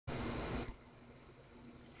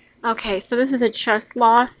Okay, so this is a chest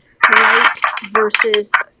loss, light versus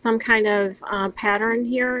some kind of pattern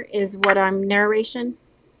here is what I'm narration.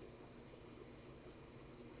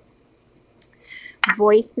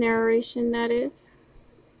 Voice narration, that is.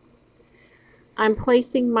 I'm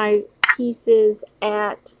placing my pieces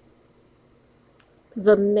at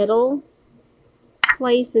the middle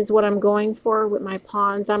place is what I'm going for with my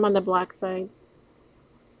pawns. I'm on the black side.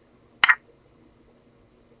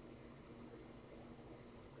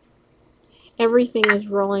 Everything is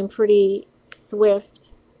rolling pretty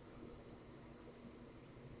swift.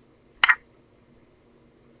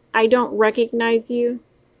 I don't recognize you.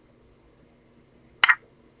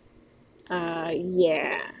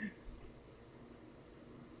 Yeah.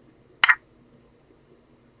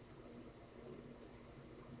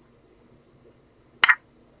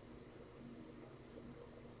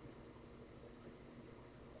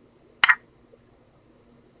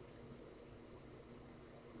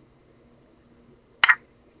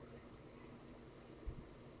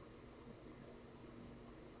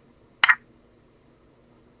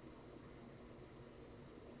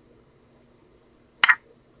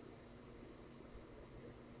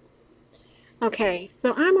 Okay,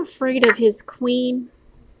 so I'm afraid of his queen.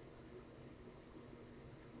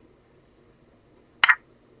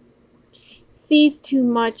 Sees too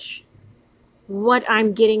much what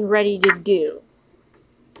I'm getting ready to do.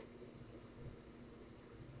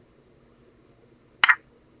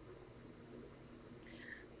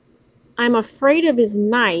 I'm afraid of his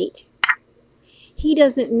knight. He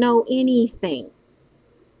doesn't know anything.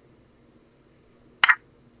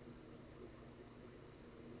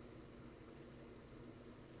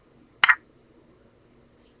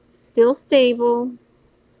 Still stable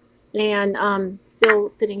and still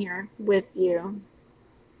sitting here with you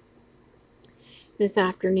this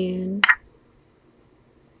afternoon.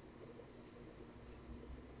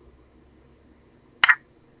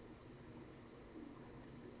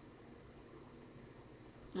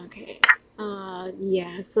 Okay.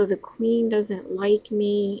 Yeah, so the queen doesn't like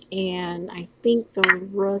me, and I think the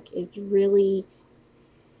rook is really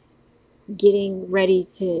getting ready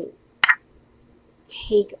to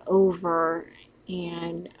take over.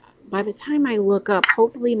 And by the time I look up,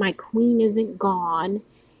 hopefully my queen isn't gone.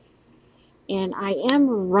 And I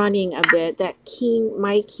am running a bit. That king,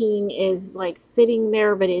 my king is like sitting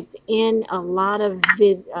there, but it's in a lot of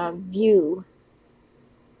view.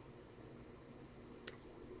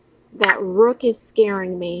 That rook is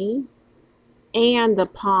scaring me. And the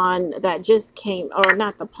pawn that just came, or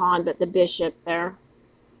not the pawn, but the bishop there.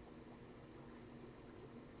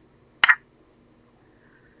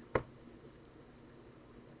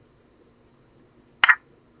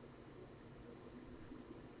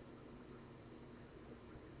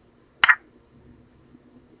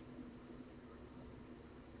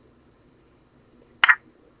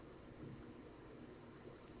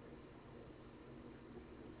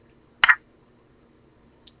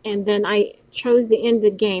 And then I chose to end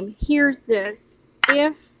the game. Here's this.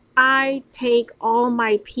 If I take all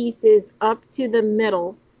my pieces up to the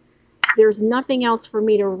middle, there's nothing else for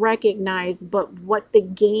me to recognize but what the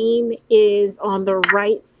game is on the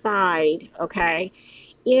right side, okay?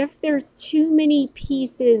 If there's too many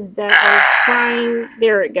pieces that are trying,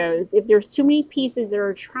 there it goes. If there's too many pieces that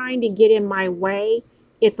are trying to get in my way,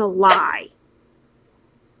 it's a lie.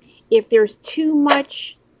 If there's too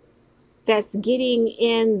much that's getting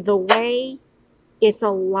in the way, it's a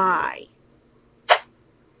lie.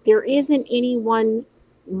 There isn't anyone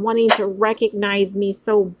wanting to recognize me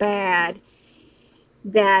so bad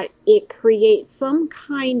that it creates some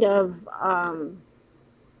kind of,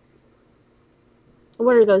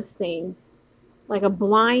 what are those things? Like a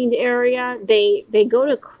blind area. They go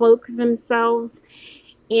to cloak themselves,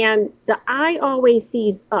 and the eye always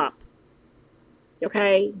sees up.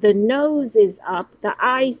 Okay, the nose is up, the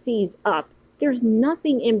eye sees up. There's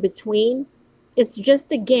nothing in between. It's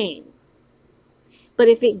just a game. But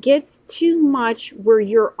if it gets too much where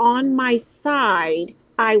you're on my side,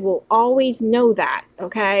 I will always know that.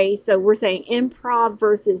 Okay, so we're saying improv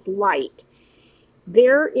versus light.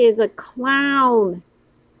 There is a clown.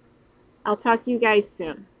 I'll talk to you guys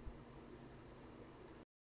soon.